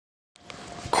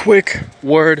quick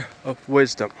word of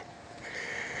wisdom.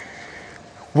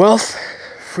 Wealth,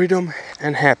 freedom,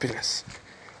 and happiness.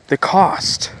 The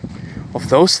cost of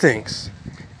those things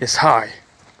is high.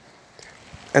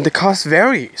 And the cost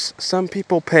varies. Some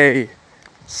people pay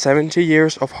 70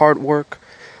 years of hard work.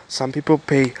 Some people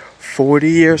pay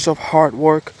 40 years of hard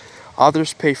work.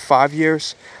 Others pay 5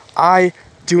 years. I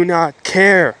do not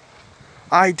care.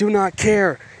 I do not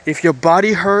care. If your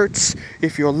body hurts,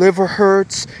 if your liver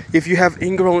hurts, if you have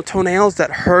ingrown toenails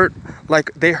that hurt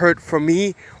like they hurt for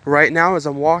me right now as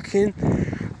I'm walking,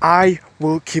 I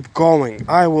will keep going.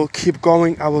 I will keep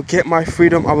going. I will get my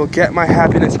freedom. I will get my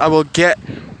happiness. I will get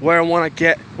where I want to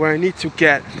get, where I need to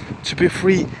get to be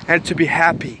free and to be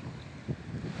happy.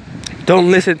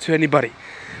 Don't listen to anybody.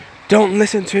 Don't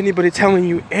listen to anybody telling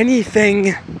you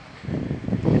anything.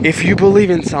 If you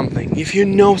believe in something, if you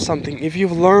know something, if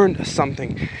you've learned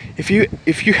something, if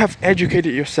you have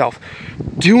educated yourself,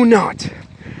 do not,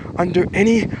 under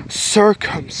any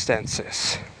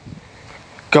circumstances,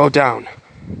 go down.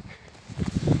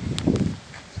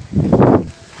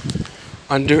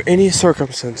 Under any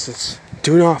circumstances,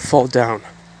 do not fall down.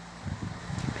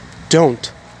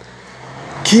 Don't.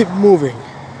 Keep moving.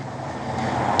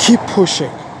 Keep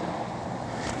pushing.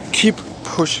 Keep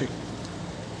pushing.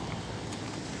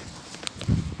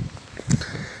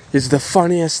 It's the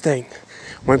funniest thing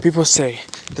when people say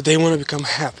that they want to become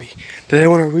happy, that they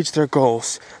want to reach their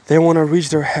goals, they want to reach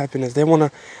their happiness, they want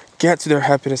to get to their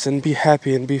happiness and be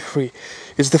happy and be free.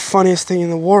 It's the funniest thing in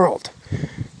the world.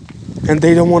 And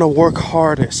they don't want to work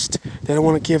hardest. They don't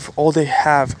want to give all they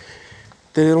have.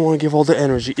 They don't want to give all the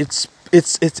energy. It's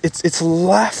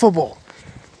laughable.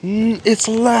 It's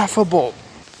laughable.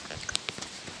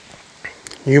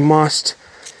 You must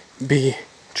be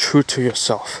true to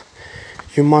yourself.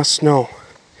 You must know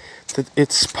that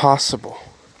it's possible,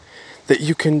 that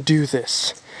you can do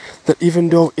this, that even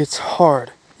though it's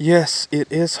hard, yes,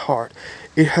 it is hard.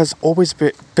 It has always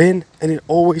been and it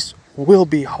always will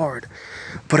be hard.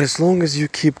 But as long as you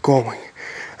keep going,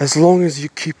 as long as you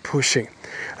keep pushing,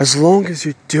 as long as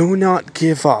you do not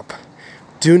give up,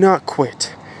 do not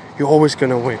quit, you're always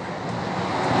gonna win.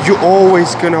 You're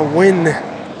always gonna win.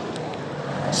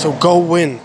 So go win.